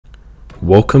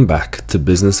Welcome back to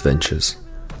Business Ventures.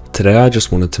 Today I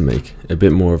just wanted to make a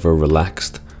bit more of a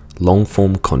relaxed,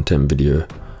 long-form content video,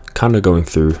 kind of going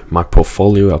through my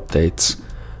portfolio updates,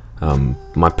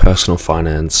 my personal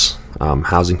finance,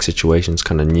 housing situations,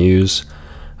 kind of news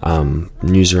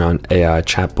around AI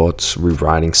chatbots,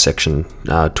 rewriting section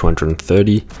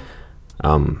 230,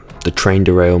 the train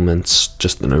derailments,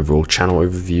 just an overall channel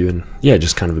overview, and yeah,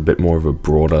 just kind of a bit more of a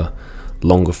broader,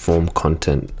 longer form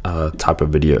content type of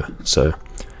video. So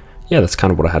yeah, that's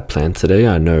kind of what I had planned today.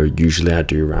 I know usually I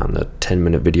do around the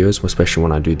 10-minute videos, especially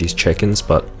when I do these check-ins,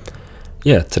 but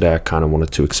yeah, today I kind of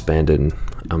wanted to expand it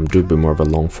and do a bit more of a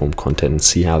long form content and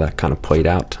see how that kind of played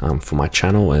out for my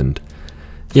channel, and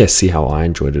yeah, see how I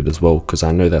enjoyed it as well, because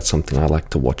I know that's something I like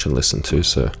to watch and listen to.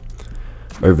 So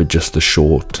over just the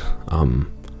short,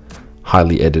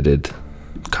 highly edited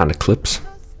kind of clips.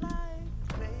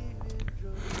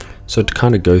 So to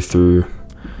kind of go through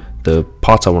the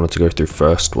parts I wanted to go through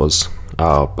first was,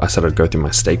 I said I'd go through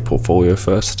my stake portfolio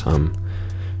first.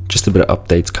 Just a bit of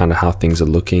updates, kind of how things are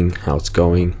looking, how it's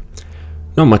going.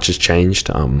 Not much has changed.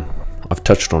 I've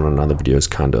touched on in other videos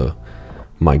kind of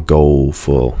my goal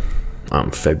for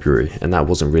February, and that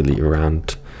wasn't really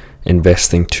around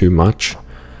investing too much.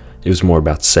 It was more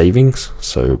about savings.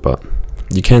 So, but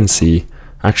you can see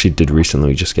I actually did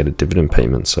recently just get a dividend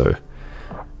payment. So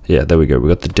yeah, there we go. We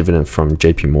got the dividend from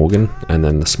JP Morgan and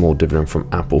then the small dividend from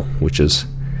Apple, which is,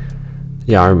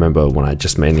 yeah, I remember when I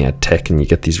just mainly had tech and you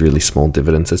get these really small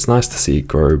dividends. It's nice to see it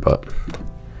grow, but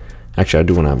actually I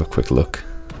do want to have a quick look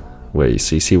where you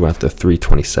see we're at the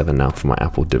 327 now for my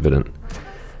Apple dividend.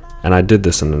 And I did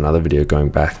this in another video going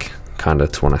back kind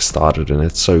of to when I started, and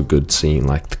it's so good seeing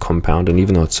like the compound, and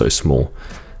even though it's so small,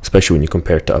 especially when you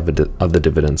compare it to other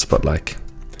dividends, but like,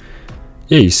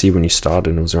 yeah, you see when you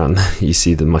started it was around, you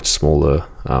see the much smaller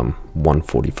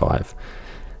 145,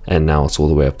 and now it's all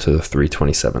the way up to the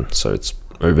 327, so it's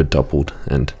over doubled.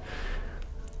 And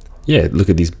yeah, look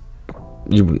at these,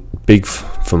 big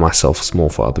for myself, small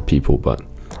for other people, but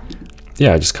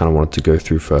yeah, I just kind of wanted to go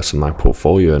through first in my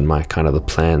portfolio and my kind of the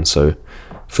plan. So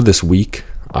for this week,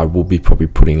 I will be probably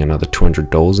putting another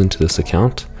 $200 into this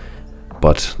account,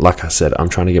 but like I said, I'm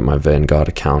trying to get my Vanguard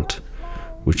account,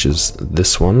 which is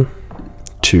this one,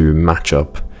 to match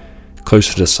up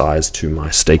closer to size to my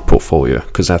stake portfolio,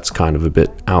 because that's kind of a bit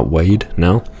outweighed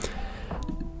now.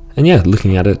 And yeah,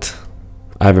 looking at it,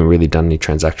 I haven't really done any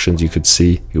transactions. You could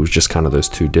see it was just kind of those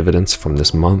two dividends from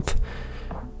this month.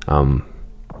 Going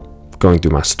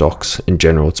through my stocks in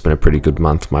general, it's been a pretty good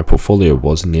month. My portfolio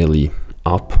was nearly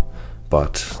up,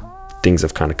 but things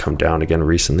have kind of come down again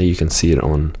recently. You can see it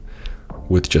on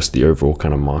with just the overall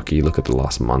kind of market. You look at the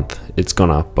last month, it's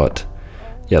gone up, but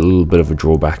yeah, a little bit of a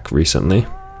drawback recently.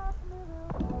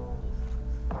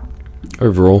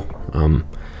 Overall,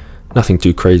 nothing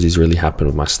too crazy has really happened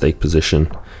with my stake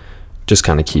position. Just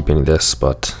kind of keeping this,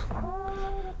 but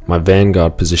my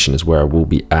Vanguard position is where I will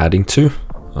be adding to.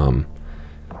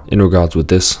 In regards with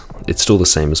this, it's still the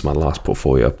same as my last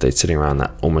portfolio update, sitting around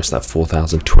that almost that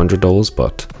 $4,200.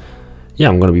 But yeah,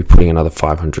 I'm going to be putting another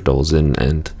 $500 in,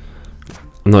 and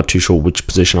I'm not too sure which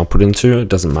position I'll put into. It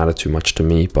doesn't matter too much to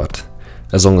me, but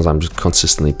as long as I'm just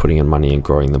consistently putting in money and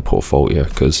growing the portfolio,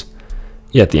 because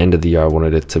yeah, at the end of the year I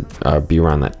wanted it to be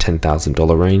around that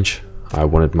 $10,000 range. I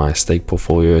wanted my stake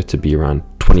portfolio to be around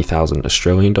 20,000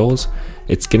 Australian dollars.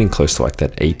 It's getting close to like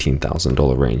that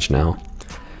 $18,000 range now.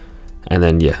 And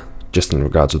then yeah, just in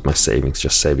regards with my savings,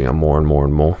 just saving up more and more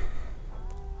and more.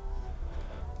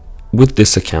 With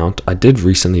this account, I did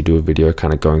recently do a video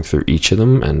kind of going through each of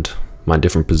them and my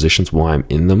different positions, why I'm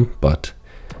in them. But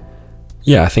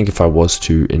yeah, I think if I was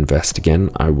to invest again,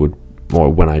 I would,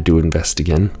 or when I do invest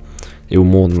again, it will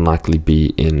more than likely be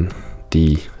in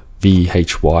the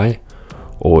VHY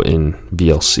or in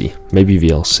VLC, maybe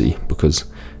VLC, because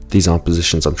these aren't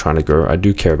positions I'm trying to grow. I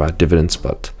do care about dividends,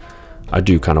 but I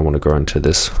do kind of want to go into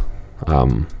this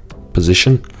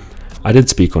position. I did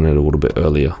speak on it a little bit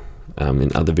earlier in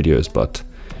other videos, but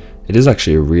it is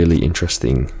actually a really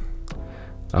interesting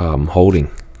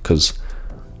holding, because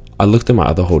I looked at my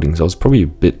other holdings. I was probably a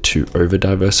bit too over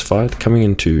diversified. Coming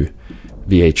into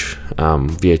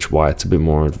VHY, it's a bit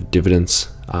more of dividends.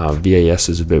 VAS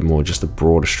is a bit more just a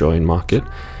broad Australian market,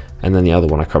 and then the other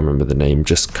one, I can't remember the name,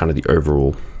 just kind of the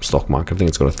overall stock market. I think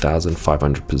it's got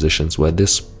 1,500 positions, where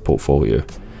this portfolio,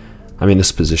 I mean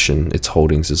this position, its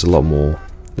holdings is a lot more.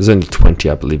 There's only 20,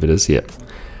 I believe it is, yeah,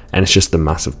 and it's just the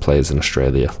massive players in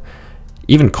Australia.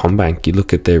 Even Combank, you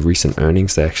look at their recent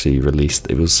earnings they actually released,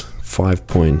 it was 5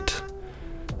 point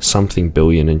something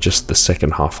billion in just the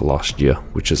second half of last year,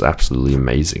 which is absolutely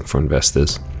amazing for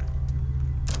investors.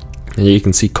 And you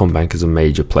can see Combank is a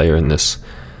major player in this.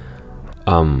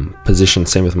 position.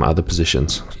 Same with my other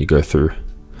positions. You go through,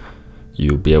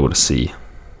 you'll be able to see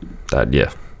that,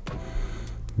 yeah,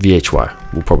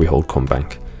 VHY will probably hold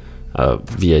Combank.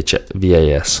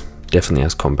 VAS definitely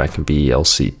has Combank, and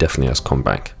BELC definitely has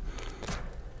Combank.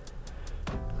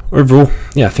 Overall,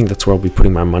 yeah, I think that's where I'll be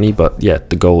putting my money, but yeah,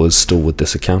 the goal is still with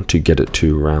this account to get it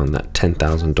to around that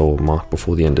 $10,000 mark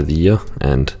before the end of the year,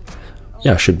 and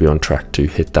yeah, I should be on track to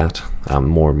hit that.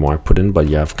 More and more I put in, but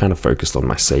yeah, I've kind of focused on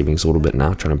my savings a little bit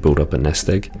now, trying to build up a nest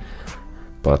egg.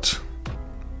 But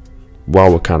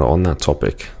while we're kind of on that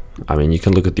topic, I mean, you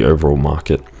can look at the overall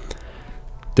market.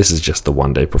 This is just the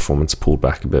one-day performance, pulled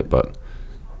back a bit, but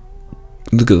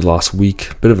look at the last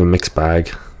week, bit of a mixed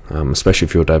bag. Especially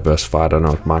if you're diversified. I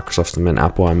know Microsoft I'm in,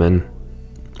 Apple I'm in.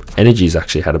 Energy's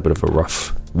actually had a bit of a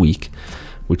rough week,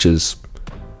 which is,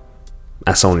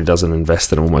 as someone who doesn't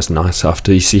invest, almost nice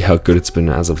after you see how good it's been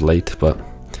as of late. But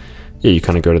yeah, you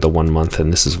kind of go to the 1 month,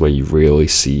 and this is where you really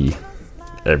see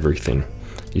everything.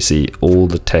 You see all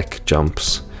the tech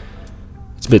jumps.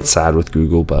 It's a bit sad with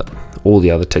Google, but all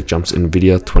the other tech jumps: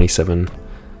 Nvidia 27,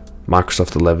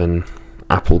 Microsoft 11,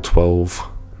 Apple 12,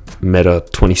 Meta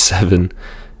 27,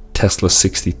 Tesla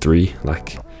 63,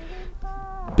 like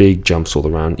big jumps all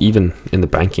around. Even in the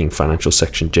banking financial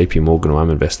section, JP Morgan, who I'm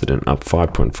invested in, up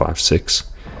 5.56.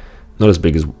 Not as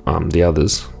big as the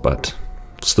others, but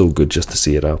still good just to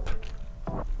see it up.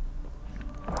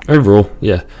 Overall,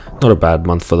 yeah, not a bad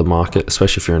month for the market,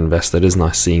 especially if you're an investor. It is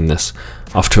nice seeing this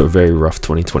after a very rough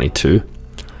 2022.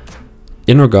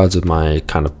 In regards of my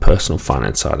kind of personal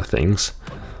finance side of things,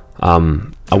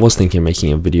 I was thinking of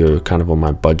making a video kind of on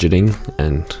my budgeting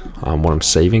and what I'm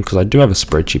saving, because I do have a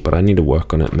spreadsheet, but I need to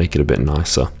work on it, make it a bit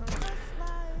nicer.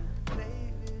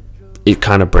 It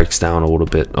kind of breaks down a little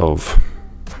bit of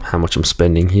how much I'm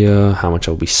spending here, how much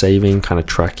I'll be saving, kind of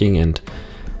tracking. And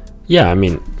yeah, I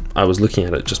mean, I was looking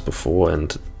at it just before,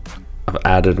 and I've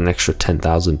added an extra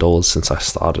 $10,000 since I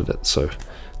started it, so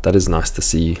that is nice to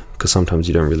see, because sometimes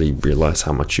you don't really realize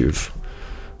how much you've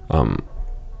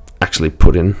actually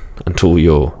put in until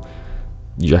you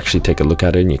actually take a look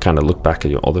at it, and you kind of look back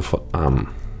at your other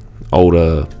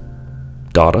older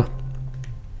data.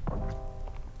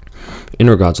 In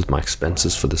regards with my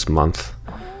expenses for this month,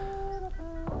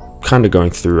 kind of going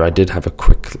through, I did have a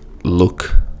quick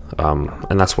look,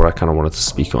 and that's what I kind of wanted to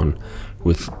speak on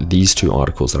with these two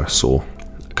articles that I saw,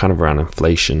 kind of around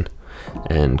inflation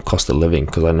and cost of living,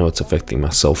 because I know it's affecting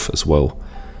myself as well.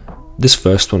 This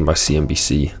first one by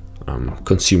CNBC,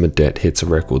 consumer debt hits a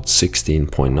record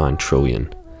 16.9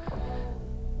 trillion.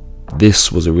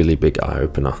 This was a really big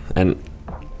eye-opener, and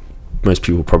most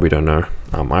people probably don't know.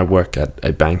 I work at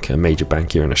a bank, a major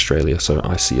bank here in Australia, so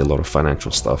I see a lot of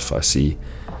financial stuff. I see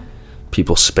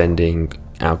people spending,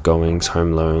 outgoings,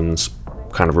 home loans,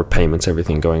 kind of repayments,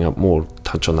 everything going up. More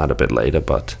touch on that a bit later,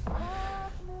 but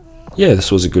yeah, this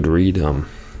was a good read. You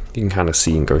can kind of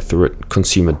see and go through it.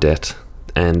 Consumer debt,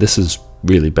 and this is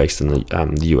really based in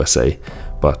the USA,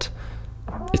 but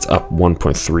it's up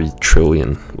 1.3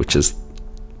 trillion, which is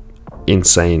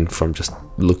insane from just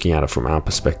looking at it from our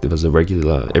perspective as a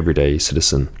regular everyday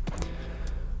citizen.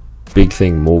 Big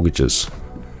thing, mortgages,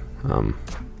 and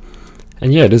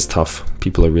yeah, it is tough.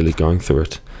 People are really going through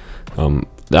it.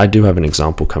 I do have an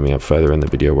example coming up further in the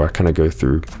video where I kind of go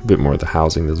through a bit more of the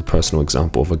housing. There's a personal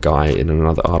example of a guy in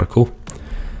another article.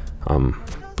 I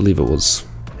believe it was,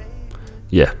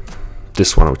 yeah,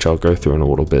 this one, which I'll go through in a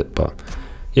little bit. But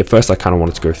yeah, first I kind of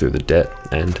wanted to go through the debt,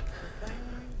 and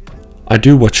I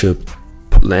do watch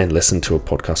and listen to a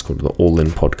podcast called the All In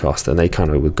podcast, and they kind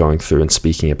of were going through and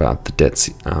speaking about the debts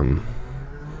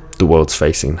the world's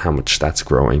facing, how much that's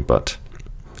growing. But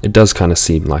it does kind of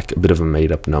seem like a bit of a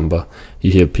made up number.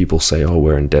 You hear people say, oh,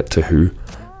 we're in debt to who?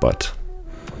 But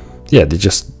yeah,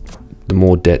 the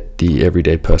more debt the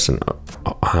everyday person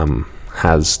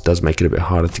does make it a bit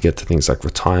harder to get to things like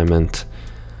retirement,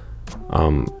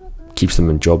 keeps them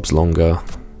in jobs longer,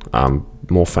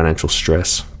 more financial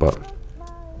stress. But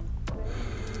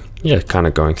yeah, kind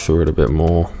of going through it a bit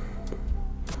more.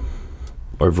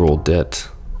 Overall debt.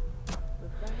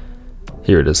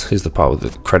 Here it is. Here's the part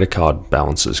where the credit card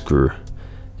balances grew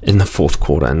in the fourth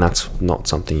quarter, and that's not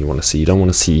something you want to see. You don't want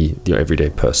to see your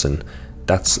everyday person.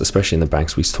 That's, especially in the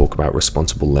banks, we talk about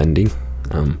responsible lending.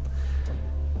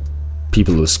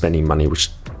 People who are spending money which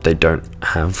they don't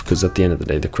have, because at the end of the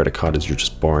day, the credit card is you're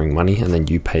just borrowing money and then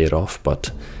you pay it off.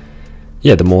 But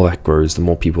yeah, the more that grows, the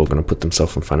more people are going to put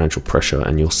themselves in financial pressure,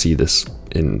 and you'll see this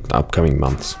in the upcoming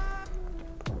months.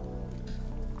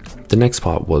 The next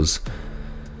part was,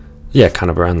 yeah, kind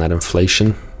of around that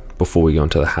inflation. Before we go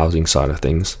into the housing side of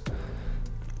things,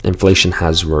 inflation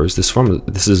has rose.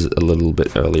 This is a little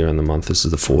bit earlier in the month. This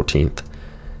is the 14th.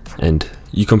 And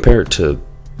you compare it to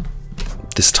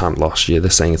this time last year, they're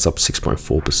saying it's up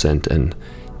 6.4%, and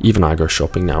even I go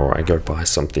shopping now, or I go buy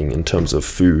something in terms of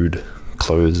food,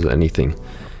 clothes, anything,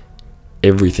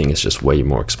 everything is just way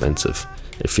more expensive.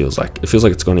 It feels like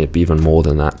it's going to be even more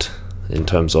than that in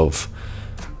terms of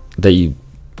the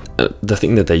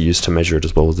thing that they use to measure it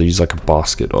as well is they use like a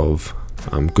basket of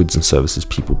goods and services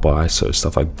people buy, so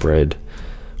stuff like bread,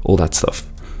 all that stuff.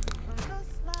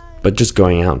 But just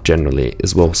going out generally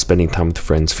as well, spending time with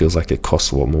friends feels like it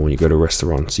costs a lot more when you go to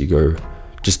restaurants, you go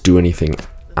just do anything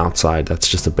outside, that's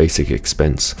just a basic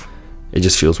expense. It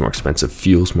just feels more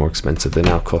expensive. They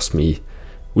now cost me,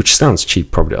 which sounds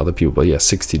cheap probably to other people, but yeah,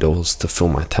 $60 to fill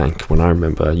my tank, when I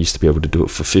remember I used to be able to do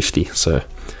it for 50. So,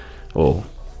 or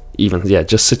even, yeah,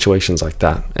 just situations like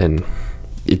that, and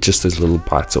it just is little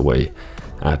bites away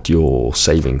at your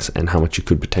savings and how much you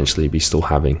could potentially be still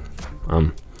having.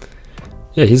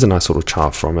 Yeah, here's a nice little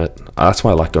chart from it. That's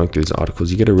why I like going through these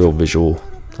articles. You get a real visual.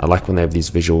 I like when they have these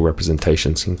visual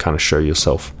representations, you can kind of show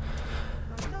yourself.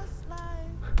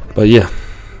 But yeah,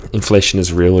 inflation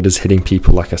is real. It is hitting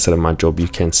people. Like I said, in my job, you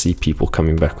can see people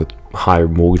coming back with higher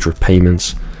mortgage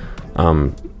repayments,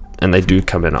 and they do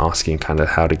come in asking kind of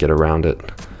how to get around it.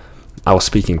 I was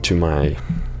speaking to my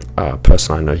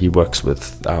person I know. He works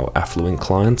with our affluent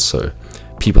clients, so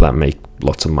people that make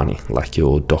lots of money, like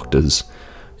your doctors,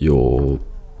 your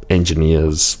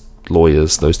engineers,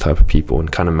 lawyers, those type of people,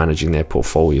 and kind of managing their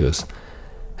portfolios.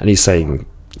 And he's saying,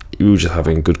 we were just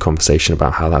having a good conversation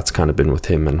about how that's kind of been with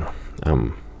him,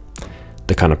 and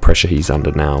the kind of pressure he's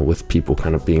under now with people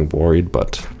kind of being worried.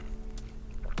 But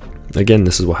again,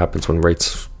 this is what happens when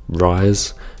rates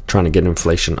rise. Trying to get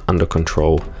inflation under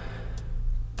control,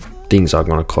 things are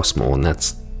going to cost more, and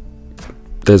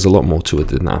there's a lot more to it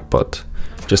than that. But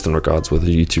just in regards with a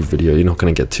YouTube video, you're not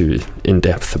going to get too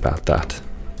in-depth about that.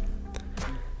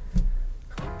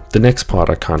 The next part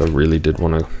I kind of really did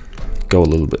want to go a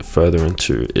little bit further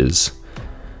into is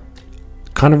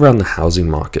kind of around the housing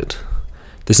market.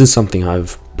 This is something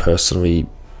I've personally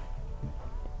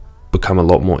become a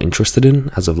lot more interested in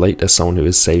as of late, as someone who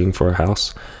is saving for a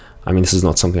house. I mean, this is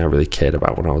not something I really cared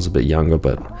about when I was a bit younger,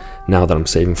 but now that I'm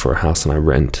saving for a house and I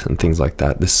rent and things like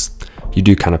that, you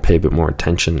do kind of pay a bit more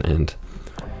attention. And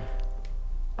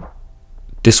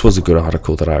this was a good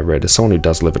article that I read. As someone who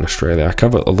does live in Australia, I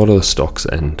cover a lot of the stocks,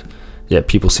 and yeah,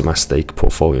 people see my stake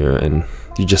portfolio and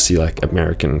you just see like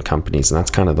American companies, and that's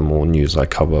kind of the more news I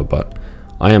cover. But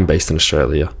I am based in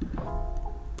Australia,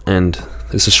 and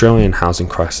this Australian housing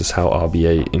crisis, how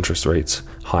RBA interest rates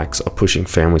hikes are pushing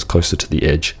families closer to the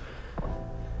edge.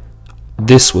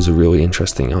 This was a really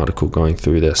interesting article going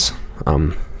through this.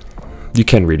 You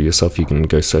can read it yourself, you can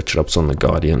go search it up, it's on The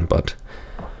Guardian, but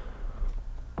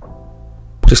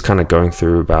just kind of going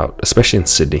through about, especially in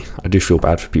Sydney, I do feel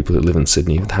bad for people who live in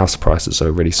Sydney. The house prices are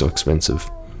already so expensive.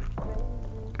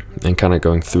 And kind of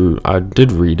going through, I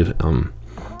did read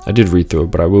through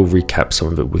it, but I will recap some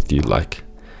of it with you. Like,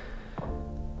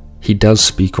 he does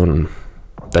speak on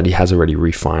that he has already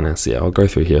refinanced. Yeah, I'll go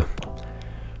through here.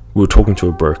 We were talking to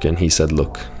a broker, and he said,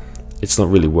 look, it's not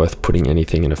really worth putting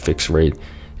anything in a fixed rate.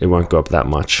 It won't go up that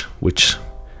much, which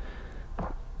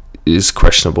is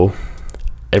questionable.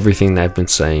 Everything they've been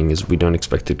saying is we don't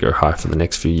expect it to go high for the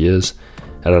next few years.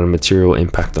 It had a material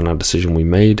impact on our decision we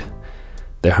made.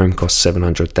 Their home cost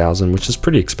 $700,000, which is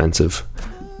pretty expensive.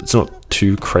 It's not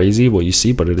too crazy what you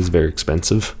see, but it is very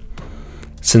expensive.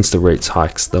 Since the rates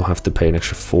hikes, they'll have to pay an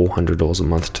extra $400 a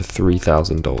month to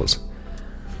 $3,000.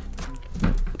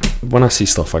 When I see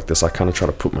stuff like this, I kind of try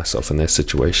to put myself in their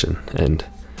situation, and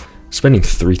spending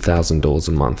 $3,000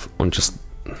 a month on just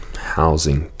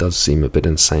housing does seem a bit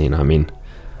insane. I mean,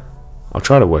 I'll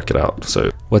try to work it out.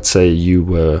 So let's say you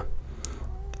were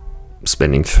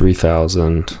spending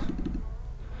 $3,000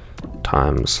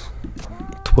 times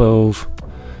 12,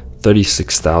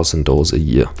 $36,000 a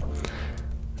year.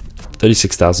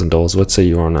 $36,000, let's say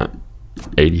you're on a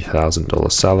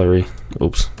 $80,000 salary.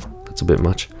 Oops, that's a bit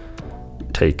much.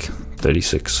 Take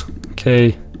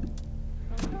 36k,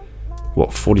 what,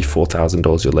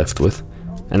 $44,000 you're left with,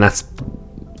 and that's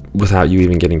without you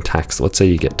even getting taxed. Let's say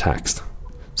you get taxed.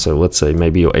 So let's say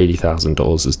maybe your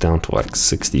 $80,000 is down to like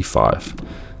 65,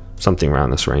 something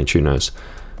around this range, who knows,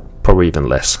 probably even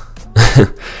less.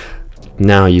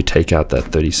 Now you take out that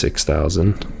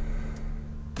 36,000,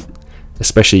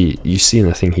 especially you see in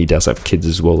the thing he does have kids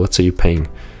as well. Let's say you're paying,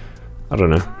 I don't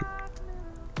know,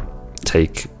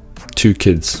 take 2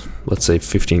 kids, let's say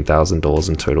 $15,000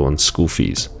 in total in school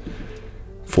fees,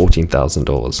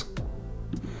 $14,000.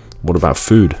 What about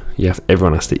food?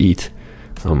 Everyone has to eat.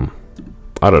 I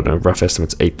don't know, rough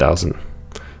estimates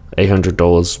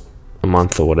 $800 a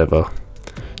month or whatever.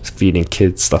 It's feeding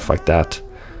kids, stuff like that.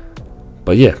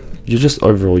 But yeah, you're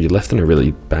left in a really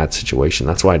bad situation.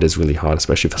 That's why it is really hard,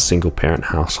 especially for single parent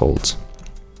households.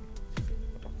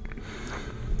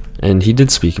 And he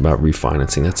did speak about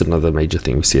refinancing. That's another major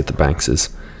thing we see at the banks, is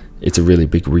it's a really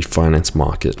big refinance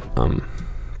market.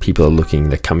 People are looking,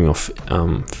 they're coming off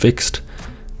fixed.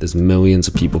 There's millions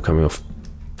of people coming off,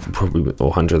 probably,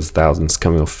 or hundreds of thousands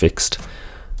coming off fixed,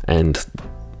 and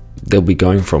they'll be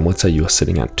going from, let's say you were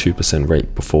sitting at 2%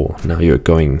 rate before, now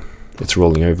it's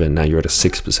rolling over, and now you're at a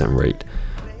 6% rate,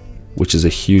 which is a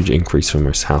huge increase for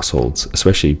most households,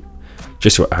 especially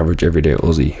just your average everyday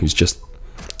Aussie who's just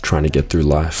trying to get through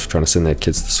life, trying to send their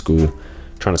kids to school,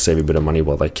 trying to save a bit of money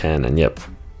while they can, and yep,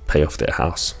 pay off their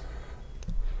house.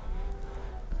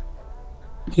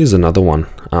 Here's another one.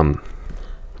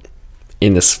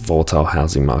 In this volatile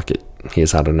housing market,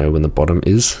 here's how to know when the bottom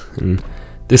is. And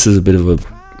this is a bit of a,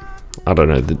 I don't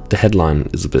know, the headline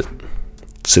is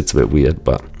sits a bit weird,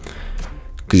 but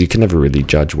because you can never really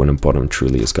judge when a bottom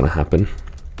truly is going to happen.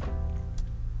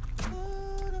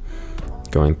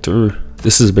 Going through,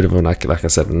 this is a bit of a, like I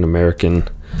said, an American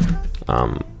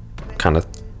kind of,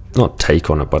 not take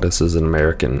on it, but this is an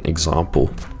American example.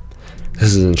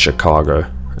 This is in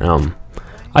Chicago.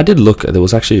 I did look, there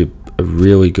was actually a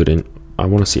really good, I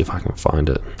want to see if I can find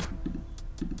it.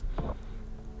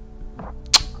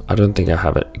 I don't think I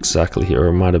have it exactly here, or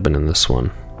it might have been in this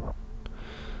one.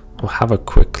 I'll have a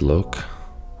quick look.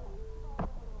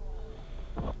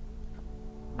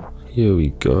 Here we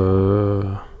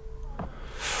go.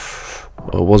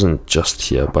 Well, it wasn't just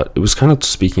here, but it was kind of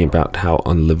speaking about how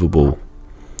unlivable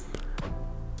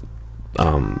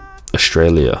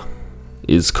Australia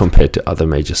is compared to other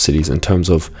major cities in terms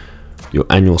of your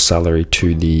annual salary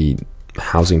to the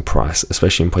housing price,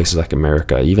 especially in places like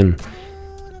America. Even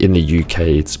in the UK,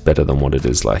 it's better than what it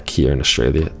is like here in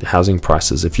Australia. The housing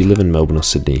prices, if you live in Melbourne or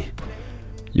Sydney,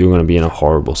 you're going to be in a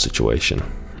horrible situation.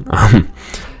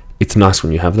 It's nice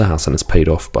when you have the house and it's paid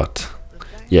off, but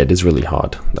yeah, it is really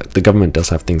hard. Like, the government does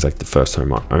have things like the first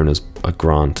home owners a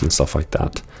grant and stuff like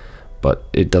that, but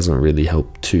it doesn't really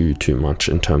help too much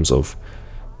in terms of,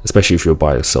 especially if you're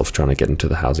by yourself trying to get into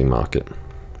the housing market.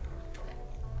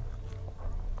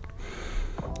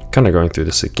 Kind of going through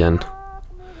this again.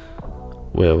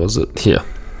 Where was it? Here.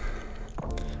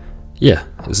 Yeah,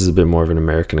 this is a bit more of an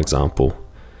American example.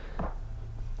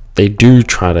 They do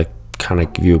try to kind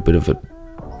of give you a bit of a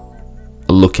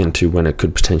look into when it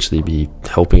could potentially be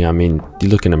helping. I mean, you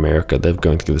look in America, they're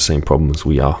going through the same problems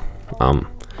we are.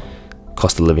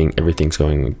 Cost of living, everything's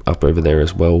going up over there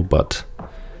as well, but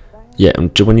yeah,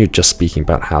 and when you're just speaking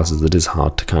about houses, it is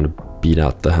hard to kind of beat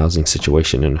out the housing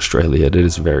situation in Australia. It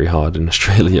is very hard in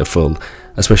Australia for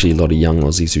especially a lot of young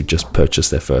Aussies who just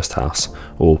purchased their first house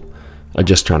or are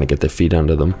just trying to get their feet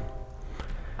under them.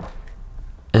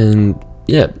 And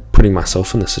yeah, putting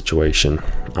myself in this situation,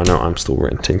 I know I'm still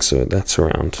renting, so that's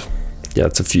around, yeah,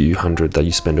 it's a few hundred that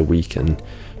you spend a week, and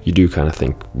you do kind of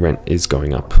think rent is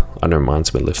going up. I know mine's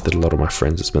been lifted, a lot of my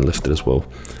friends it's been lifted as well.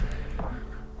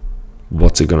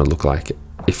 What's it going to look like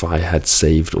if I had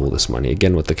saved all this money?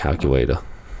 Again, with the calculator,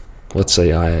 let's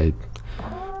say I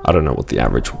don't know what the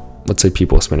average, let's say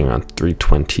people are spending around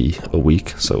 $320 a week,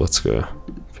 so let's go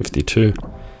 52,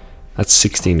 that's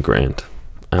 16 grand.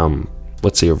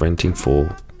 Let's say you're renting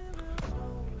for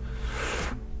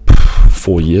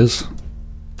 4 years,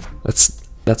 that's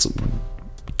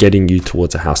getting you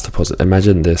towards a house deposit.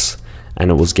 Imagine this, and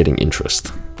it was getting interest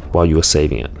while you were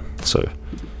saving it. So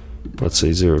let's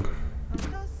say 0,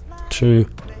 2,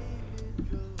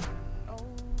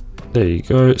 there you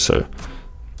go. So,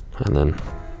 and then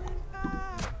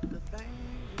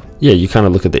yeah, you kind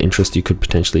of look at the interest you could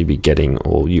potentially be getting,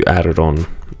 or you add it on.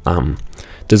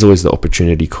 There's always the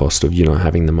opportunity cost of, you know,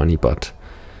 having the money, but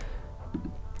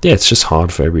yeah, it's just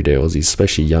hard for everyday Aussies,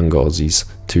 especially younger Aussies,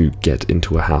 to get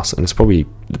into a house. And it's probably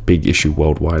the big issue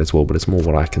worldwide as well, but it's more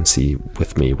what I can see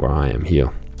with me where I am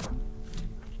here.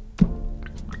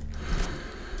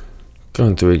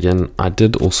 Going through again, I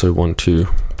did also want to,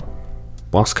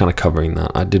 whilst kind of covering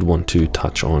that, I did want to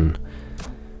touch on,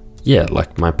 yeah,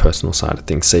 like my personal side of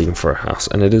things, saving for a house.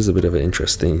 And it is a bit of an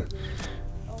interesting,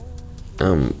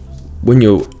 when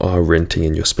you are renting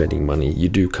and you're spending money, you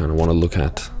do kind of want to look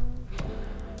at,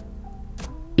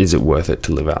 is it worth it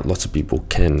to live out? Lots of people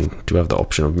do have the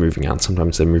option of moving out.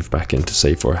 Sometimes they move back in to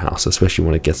save for a house, especially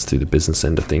when it gets to the business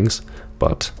end of things.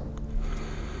 But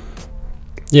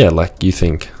yeah, like, you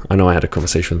think, I know I had a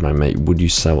conversation with my mate, would you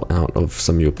sell out of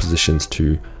some of your positions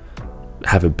to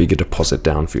have a bigger deposit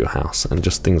down for your house, and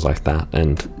just things like that.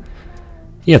 And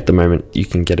yeah, at the moment you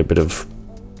can get a bit of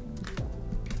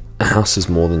a house is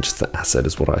more than just an asset,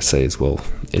 is what I say as well.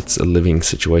 It's a living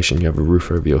situation. You have a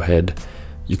roof over your head.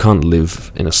 You can't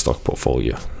live in a stock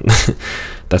portfolio.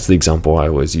 That's the example I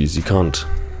always use. You can't,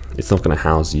 it's not going to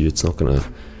house you. It's not going to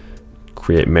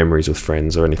create memories with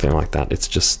friends or anything like that. It's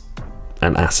just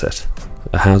an asset.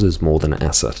 A house is more than an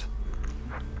asset.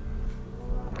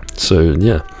 So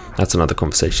yeah, that's another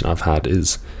conversation I've had,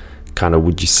 is kind of,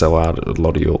 would you sell out a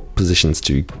lot of your positions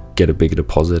to get a bigger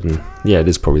deposit? And yeah, it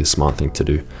is probably the smart thing to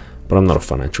do, but I'm not a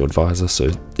financial advisor, so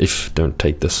don't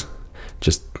take this,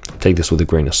 just take this with a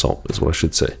grain of salt, is what I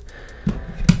should say.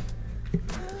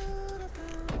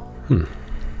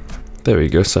 There we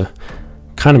go. So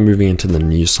kind of moving into the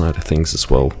news side of things as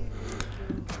well.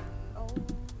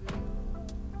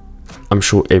 I'm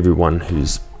sure everyone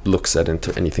who's looks at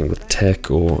into anything with tech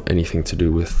or anything to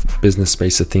do with business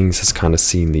space of things has kind of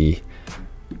seen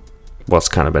what's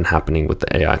kind of been happening with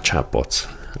the AI chatbots.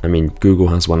 I mean, Google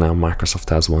has one now, Microsoft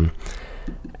has one,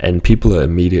 and people are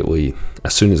immediately,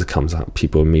 as soon as it comes out,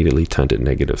 people immediately turned it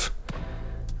negative.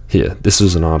 Here, this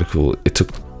was an article. It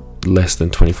took less than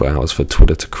 24 hours for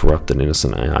Twitter to corrupt an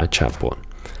innocent AI chatbot.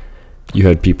 You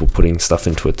heard people putting stuff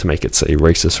into it to make it say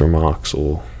racist remarks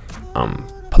or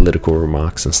political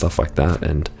remarks and stuff like that,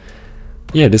 and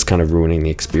yeah, it is kind of ruining the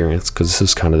experience, because this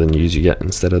is kind of the news you get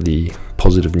instead of the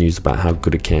positive news about how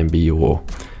good it can be or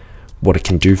what it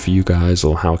can do for you guys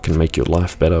or how it can make your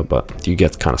life better, but you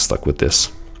get kind of stuck with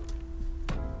this.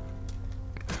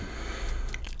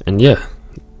 And yeah,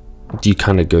 you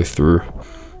kind of go through,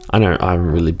 I know I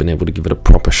haven't really been able to give it a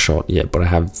proper shot yet, but I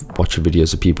have watched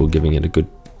videos of people giving it a good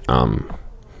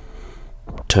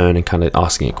turn and kind of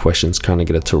asking it questions, kind of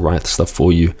get it to write stuff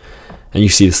for you. And you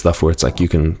see the stuff where it's like you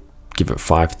can give it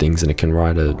 5 things and it can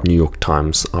write a New York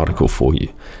Times article for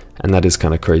you, and that is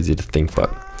kind of crazy to think.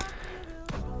 But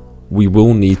we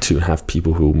will need to have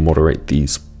people who moderate the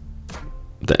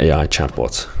AI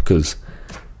chatbots, because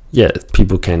yeah,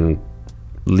 people can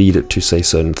lead it to say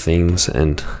certain things,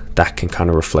 and that can kind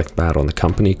of reflect bad on the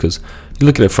company. Because you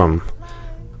look at it from,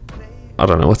 I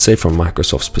don't know, let's say from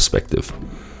Microsoft's perspective,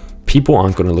 people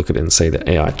aren't going to look at it and say the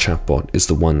AI chatbot is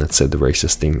the one that said the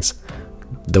racist things.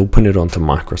 They'll put it onto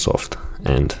Microsoft,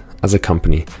 and as a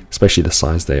company, especially the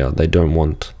size they are, they don't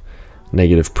want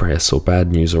negative press or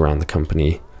bad news around the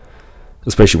company,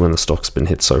 especially when the stock's been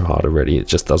hit so hard already. It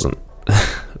just doesn't,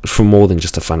 for more than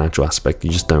just a financial aspect,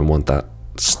 you just don't want that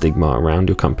stigma around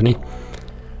your company.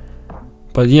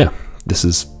 But yeah, this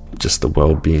is just the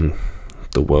world being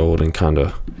the world and kind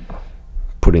of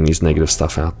putting these negative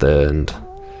stuff out there, and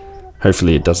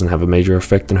hopefully it doesn't have a major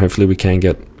effect, and hopefully we can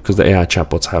get, because the AI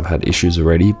chatbots have had issues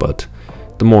already, but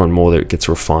the more and more that it gets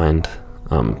refined,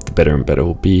 the better and better it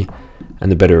will be,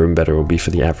 and the better and better it will be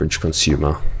for the average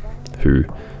consumer, who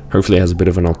hopefully has a bit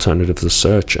of an alternative to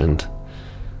search. And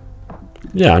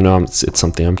yeah, I know it's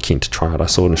something I'm keen to try out. I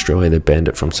saw in Australia they banned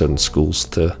it from certain schools.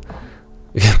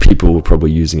 People were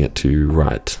probably using it to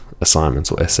write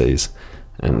assignments or essays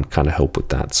and kind of help with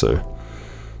that. So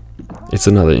it's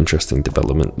another interesting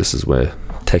development. This is where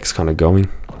tech's kind of going.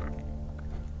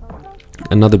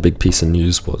 Another big piece of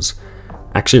news was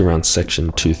actually around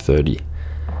Section 230.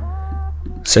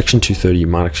 Section 230, you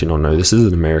might actually not know, this is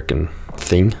an American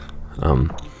thing.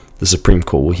 The Supreme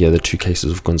Court will hear the 2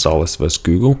 cases of Gonzalez versus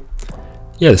Google.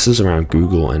 Yeah, this is around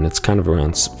Google, and it's kind of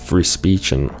around free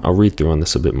speech, and I'll read through on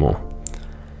this a bit more.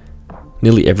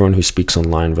 Nearly everyone who speaks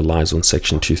online relies on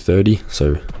Section 230.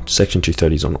 So Section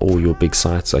 230 is on all your big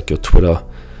sites like your Twitter,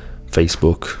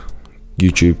 Facebook,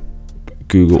 YouTube,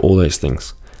 Google, all those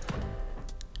things.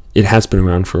 It has been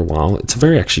around for a while. It's a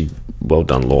very actually well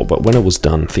done law, but when it was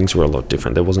done, things were a lot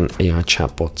different. There wasn't AI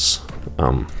chatbots.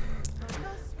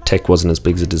 Tech wasn't as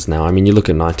big as it is now. I mean, you look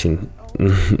at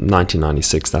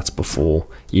 1996, that's before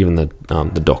even the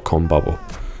dot-com bubble.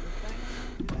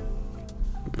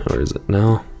 Where is it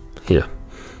now? Here.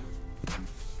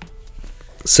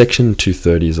 Section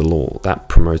 230 is a law that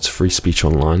promotes free speech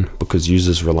online because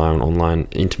users rely on online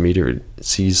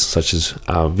intermediaries such as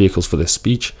vehicles for their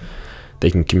speech.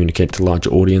 They can communicate to a large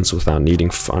audience without needing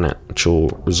financial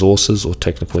resources or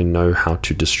technically know how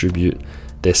to distribute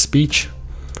their speech.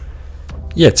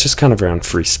 Yeah, it's just kind of around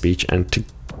free speech. And to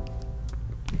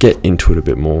get into it a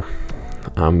bit more,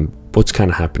 what's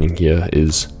kind of happening here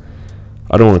is,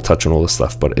 I don't want to touch on all this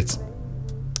stuff, but it's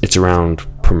around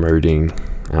promoting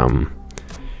and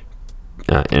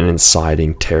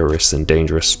inciting terrorist and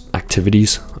dangerous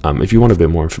activities. If you want a bit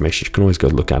more information, you can always go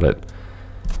look at it.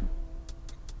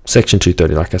 Section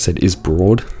 230, like I said, is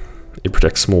broad. It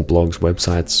protects small blogs,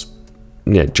 websites,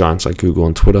 yeah, giants like Google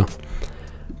and Twitter.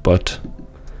 But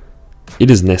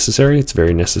it is necessary, it's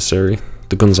very necessary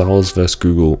the Gonzalez versus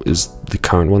Google is the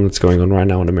current one that's going on right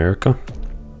now in America.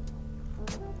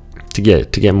 To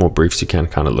get more briefs, you can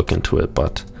kind of look into it,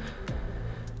 but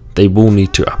they will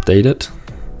need to update it.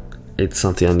 It's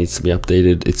something that needs to be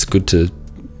updated. It's good to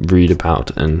read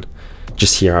about and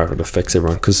just hear how it affects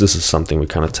everyone, because this is something we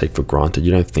kind of take for granted.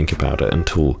 You don't think about it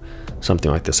until something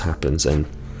like this happens. And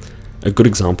a good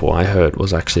example I heard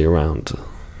was actually around,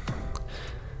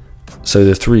 so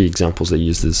the 3 examples they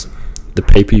used is the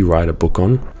paper you write a book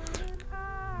on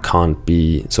can't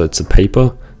be, so it's the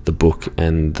paper, the book,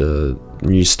 and the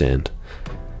newsstand.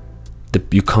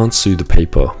 You can't sue the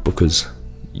paper because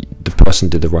the person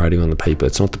did the writing on the paper.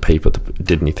 It's not the paper that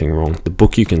did anything wrong. The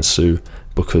book you can sue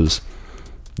because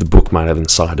the book might have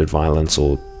incited violence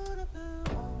or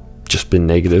just been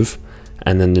negative.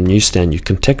 And then the newsstand, you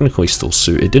can technically still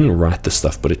sue. It didn't write the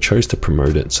stuff, but it chose to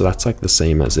promote it. So that's like the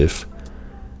same as if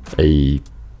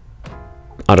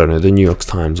I don't know, the New York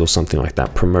Times or something like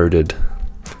that promoted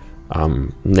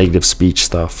negative speech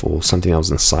stuff or something that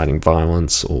was inciting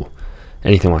violence or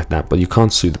anything like that. But you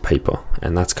can't sue the paper,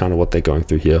 and that's kind of what they're going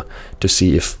through here to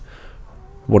see if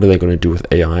what are they going to do with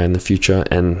AI in the future.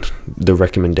 And the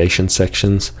recommendation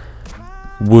sections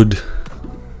would,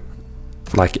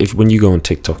 like, if when you go on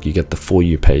TikTok you get the For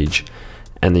You page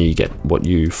and then you get what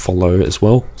you follow as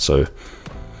well. So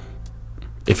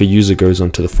if a user goes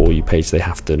onto the For You page, they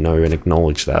have to know and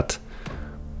acknowledge that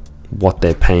what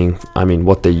they're paying,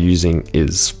 what they're using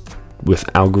is with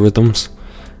algorithms,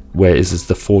 whereas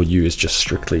the For You is just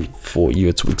strictly for you.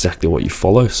 It's exactly what you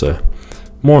follow. So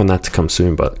more on that to come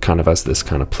soon, but kind of as this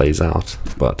kind of plays out.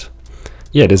 But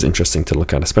yeah, it is interesting to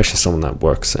look at, especially someone that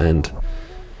works, and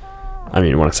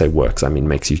when I say works,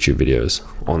 makes YouTube videos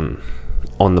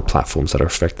on the platforms that are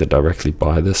affected directly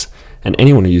by this. And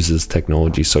anyone who uses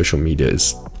technology, social media,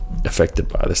 is affected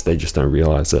by this. They just don't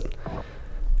realize it.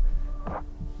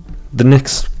 The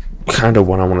next kind of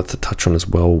one I wanted to touch on as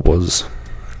well was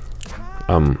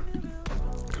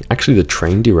actually the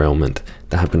train derailment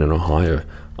that happened in Ohio.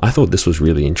 I thought this was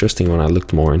really interesting when I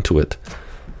looked more into it.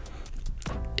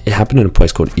 It happened in a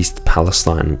place called East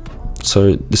Palestine.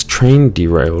 So this train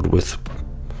derailed with,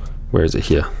 where is it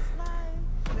here?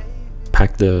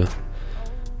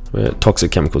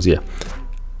 Toxic chemicals, yeah.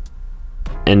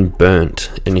 And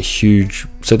burnt in a huge,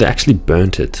 so they actually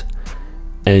burnt it.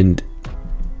 And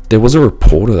there was a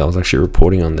reporter that was actually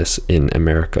reporting on this in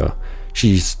America.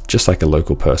 She's just like a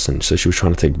local person, so she was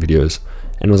trying to take videos,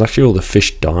 and it was actually all the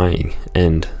fish dying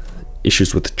and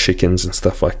issues with the chickens and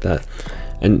stuff like that.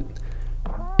 And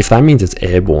if that means it's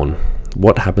airborne,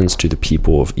 what happens to the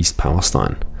people of East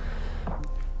Palestine?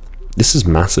 This is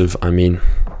massive.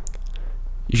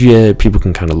 Yeah, people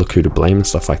can kind of look who to blame and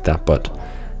stuff like that, but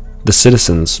the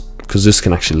citizens, because this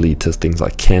can actually lead to things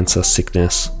like cancer,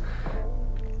 sickness.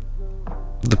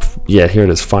 Yeah, here it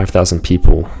is. 5,000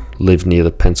 people live near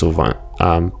the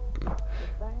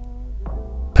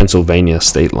Pennsylvania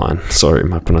state line. Sorry,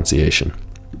 my pronunciation.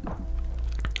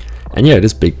 And yeah, it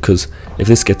is big, because if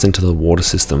this gets into the water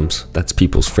systems, that's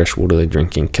people's fresh water they're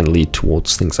drinking, can lead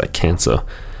towards things like cancer.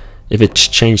 If it's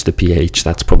changed the pH,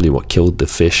 that's probably what killed the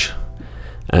fish.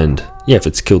 And yeah, if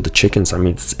it's killed the chickens,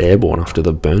 it's airborne after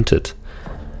they burnt it.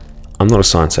 I'm not a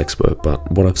science expert, but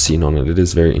what I've seen on it, it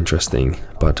is very interesting.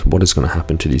 But what is going to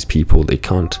happen to these people? They'd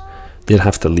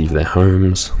have to leave their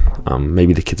homes.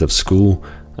 Maybe the kids have school.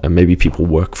 Maybe people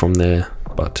work from there.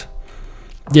 But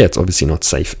yeah, it's obviously not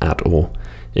safe at all.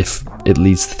 If it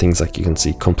leads to things like, you can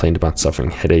see, complained about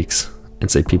suffering headaches,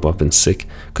 and say people have been sick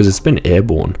because it's been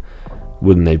airborne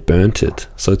when they burnt it.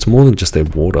 So it's more than just their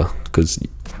water, because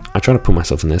I try to put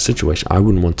myself in their situation. I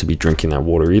wouldn't want to be drinking that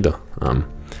water either.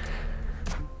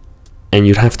 And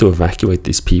you'd have to evacuate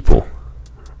these people.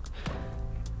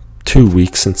 2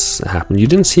 weeks since it happened. You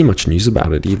didn't see much news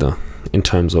about it either, in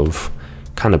terms of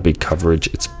kind of big coverage.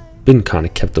 It's been kind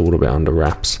of kept a little bit under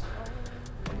wraps.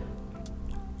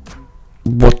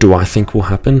 What do I think will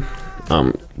happen?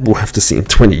 We'll have to see in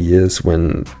 20 years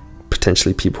when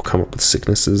potentially people come up with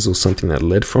sicknesses or something that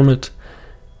led from it.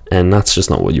 And that's just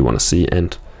not what you want to see.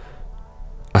 And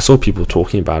I saw people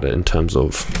talking about it in terms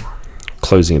of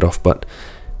closing it off, but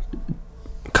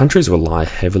countries rely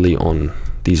heavily on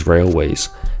these railways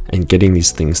and getting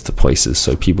these things to places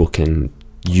so people can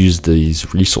use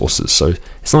these resources. So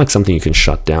it's not like something you can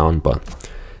shut down, but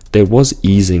there was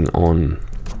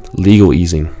legal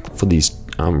easing for these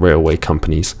railway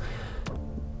companies,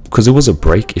 because it was a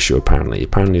brake issue apparently.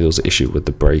 There was an issue with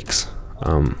the brakes.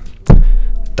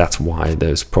 That's why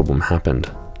this problem happened.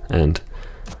 And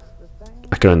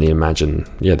I can only imagine,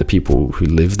 yeah, the people who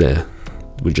live there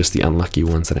were just the unlucky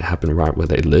ones that it happened right where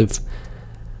they live.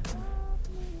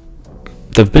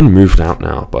 They've been moved out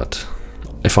now, but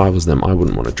if I was them, I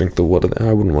wouldn't want to drink the water there.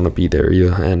 I wouldn't want to be there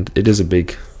either. And it is a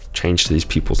big change to these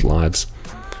people's lives.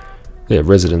 Yeah,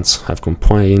 residents have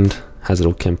complained.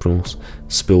 Hazardous chemicals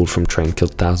spilled from train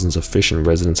killed thousands of fish, and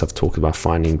residents have talked about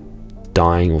finding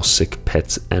dying or sick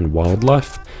pets and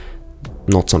wildlife.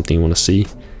 Not something you want to see.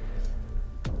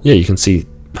 Yeah, you can see,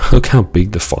 look how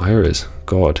big the fire is.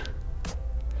 God.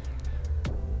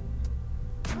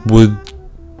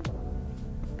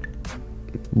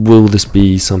 Will this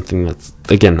be something that's,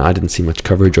 again, I didn't see much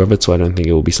coverage of it, so I don't think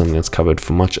it will be something that's covered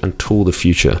for much until the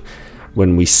future,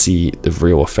 when we see the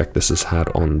real effect this has had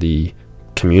on the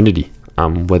community.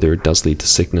 Whether it does lead to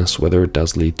sickness, whether it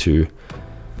does lead to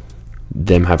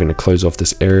them having to close off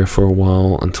this area for a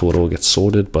while until it all gets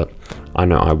sorted. But I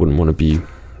know I wouldn't want to be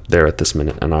there at this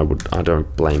minute, and I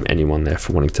don't blame anyone there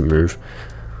for wanting to move.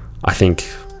 I think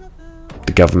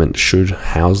the government should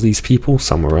house these people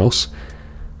somewhere else,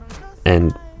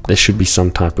 and there should be some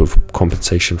type of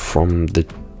compensation from the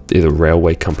either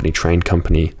railway company, train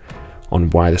company, on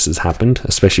why this has happened,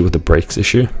 especially with the brakes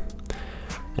issue.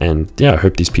 And yeah, I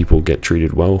hope these people get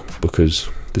treated well, because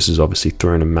this has obviously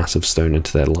thrown a massive stone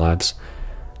into their lives,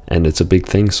 and it's a big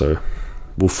thing. So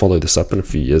we'll follow this up in a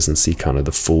few years and see kind of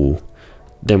the full,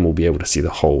 then we'll be able to see the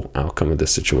whole outcome of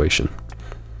this situation.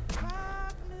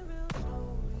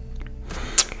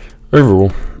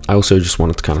 Overall, I also just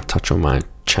wanted to kind of touch on my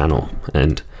channel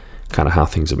and kind of how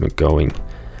things have been going.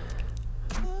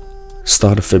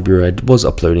 Start of February, I was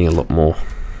uploading a lot more.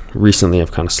 Recently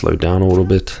I've kind of slowed down a little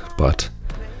bit, but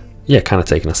yeah, kind of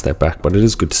taking a step back, but it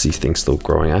is good to see things still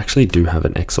growing. I actually do have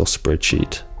an Excel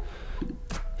spreadsheet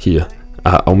here.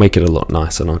 I'll make it a lot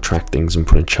nicer and I'll track things and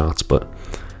put in charts, but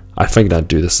I figured I'd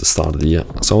do this at the start of the year.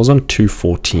 So I was on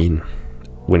 214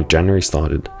 when January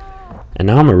started, and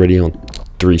now I'm already on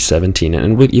 317,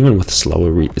 and even with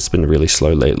slower, it's been really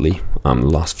slow lately, the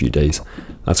last few days.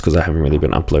 That's because I haven't really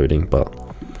been uploading, but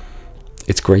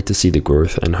it's great to see the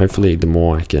growth, and hopefully the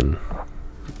more I can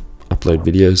upload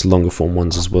videos, longer form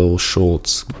ones as well,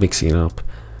 shorts, mixing it up,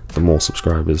 the more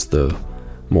subscribers, the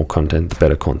more content, the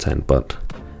better content. But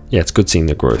yeah, it's good seeing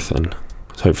the growth, and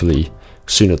hopefully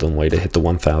sooner than later hit the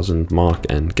 1,000 mark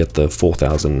and get the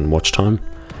 4,000 watch time,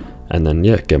 and then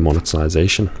yeah, get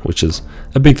monetization, which is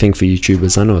a big thing for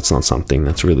YouTubers. I know it's not something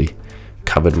that's really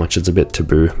covered much, it's a bit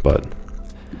taboo, but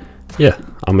yeah,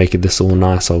 I'll make it this all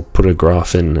nice. I'll put a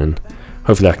graph in, and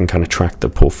hopefully I can kind of track the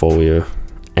portfolio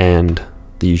and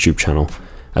the YouTube channel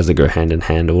as they go hand in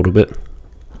hand a little bit.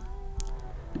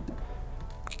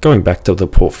 Going back to the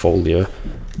portfolio,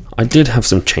 I did have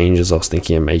some changes I was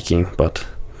thinking of making, but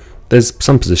there's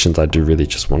some positions I do really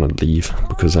just want to leave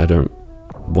because I don't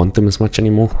want them as much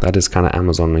anymore. That is kind of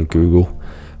Amazon and Google,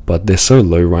 but they're so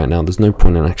low right now, there's no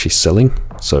point in actually selling,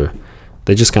 so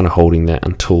they're just kind of holding there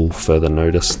until further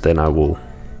notice. Then I will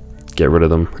get rid of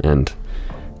them and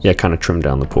yeah, kind of trim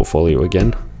down the portfolio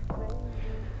again.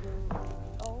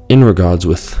 In regards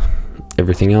with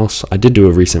everything else, I did do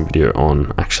a recent video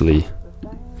on actually,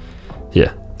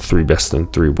 yeah, 3 best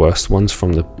and 3 worst ones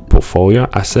from the portfolio.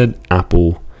 I said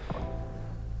Apple,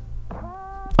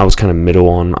 I was kind of middle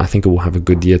on. I think it will have a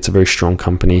good year. It's a very strong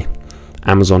company.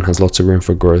 Amazon has lots of room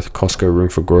for growth, Costco room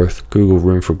for growth, Google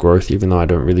room for growth, even though I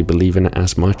don't really believe in it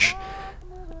as much.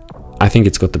 I think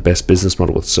it's got the best business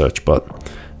model with search, but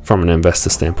from an investor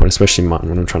standpoint, especially mine,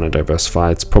 when I'm trying to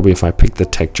diversify, it's probably, if I pick the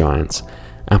tech giants,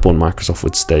 Apple and Microsoft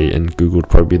would stay, and Google would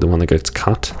probably be the one that gets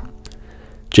cut.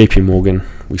 JP Morgan,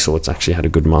 we saw it's actually had a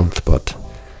good month, but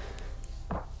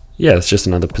yeah, it's just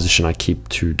another position I keep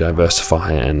to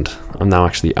diversify, and I'm now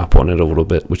actually up on it a little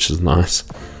bit, which is nice.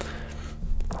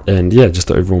 And yeah, just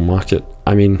the overall market.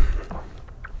 I mean,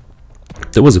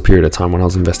 there was a period of time when I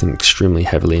was investing extremely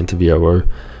heavily into VOO.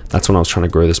 That's when I was trying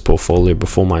to grow this portfolio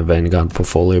before my Vanguard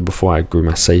portfolio, before I grew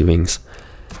my savings.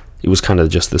 It was kind of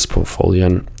just this portfolio,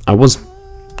 and I was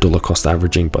dollar cost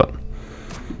averaging, but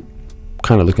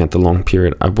kind of looking at the long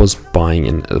period, I was buying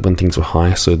in when things were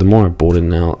high. So the more I bought in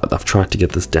now, I've tried to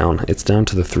get this down. It's down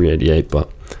to the 388,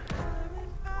 but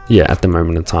yeah, at the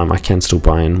moment in time, I can still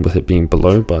buy in with it being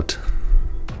below, but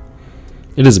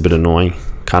it is a bit annoying,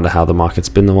 kind of how the market's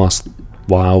been the last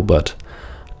while, but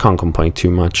can't complain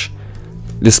too much.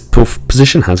 This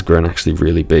position has grown actually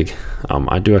really big.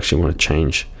 I do actually want to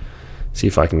change, see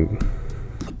if I can.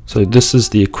 So this is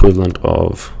the equivalent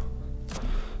of,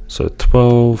 so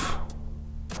 12,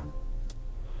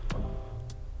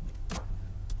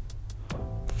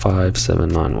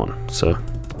 5791. So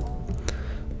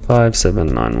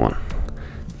 5791,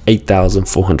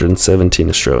 8,417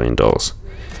 Australian dollars,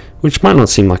 which might not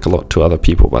seem like a lot to other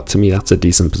people, but to me that's a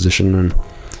decent position. And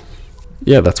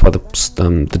yeah, that's why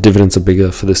the dividends are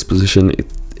bigger for this position.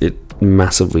 It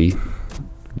massively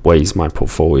weighs my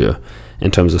portfolio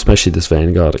in terms of, especially this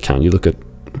Vanguard account. You look at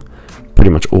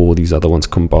pretty much all these other ones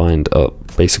combined are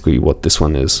basically what this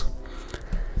one is.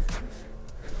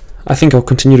 I think I'll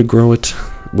continue to grow it.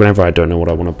 Whenever I don't know what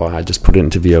I want to buy, I just put it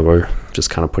into VOO, just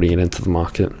kind of putting it into the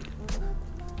market.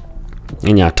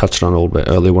 And yeah, I touched on a little bit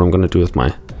earlier what I'm going to do with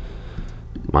my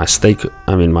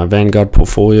Vanguard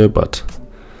portfolio, but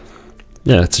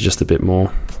yeah, it's just a bit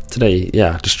more. Today,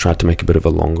 yeah, I just tried to make a bit of a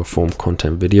longer form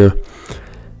content video.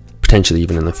 Potentially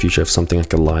even in the future, if something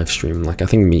like a live stream, like I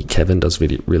think Meet Kevin does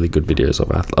really good videos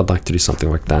of. I'd like to do something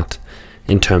like that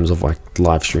in terms of like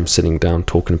live stream, sitting down,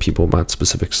 talking to people about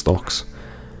specific stocks.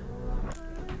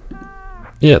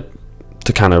 Yeah,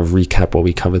 to kind of recap what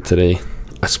we covered today,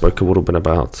 I spoke a little bit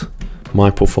about my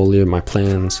portfolio, my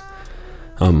plans,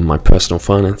 my personal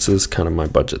finances, kind of my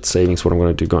budget savings, what I'm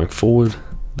going to do going forward,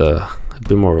 a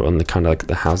bit more on the kind of like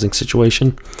the housing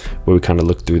situation, where we kind of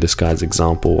look through this guy's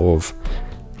example of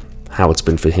how it's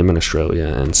been for him in Australia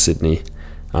and Sydney,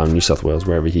 New South Wales,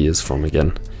 wherever he is from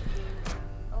again.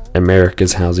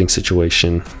 America's housing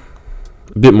situation,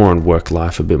 a bit more on work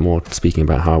life, a bit more speaking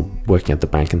about how working at the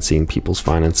bank and seeing people's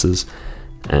finances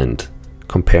and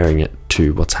comparing it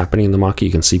to what's happening in the market.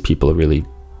 You can see people are really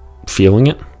feeling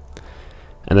it.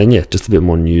 And then yeah, just a bit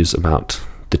more news about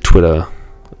the Twitter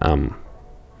and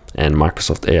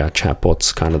Microsoft AI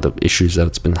chatbots, kind of the issues that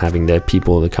it's been having there,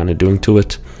 people are kind of doing to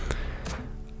it.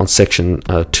 On section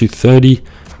 230,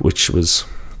 which was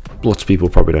lots of people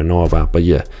probably don't know about, but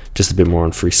yeah, just a bit more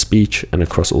on free speech and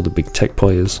across all the big tech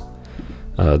players.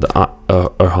 The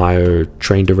Ohio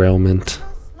train derailment,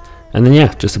 and then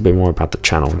yeah, just a bit more about the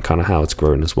channel and kind of how it's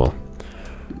grown as well.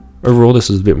 Overall,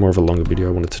 this is a bit more of a longer video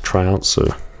I wanted to try out,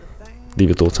 so leave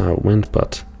your thoughts on how it went,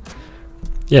 but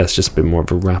yeah, it's just a bit more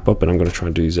of a wrap up, and I'm going to try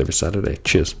and do these every Saturday.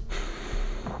 Cheers.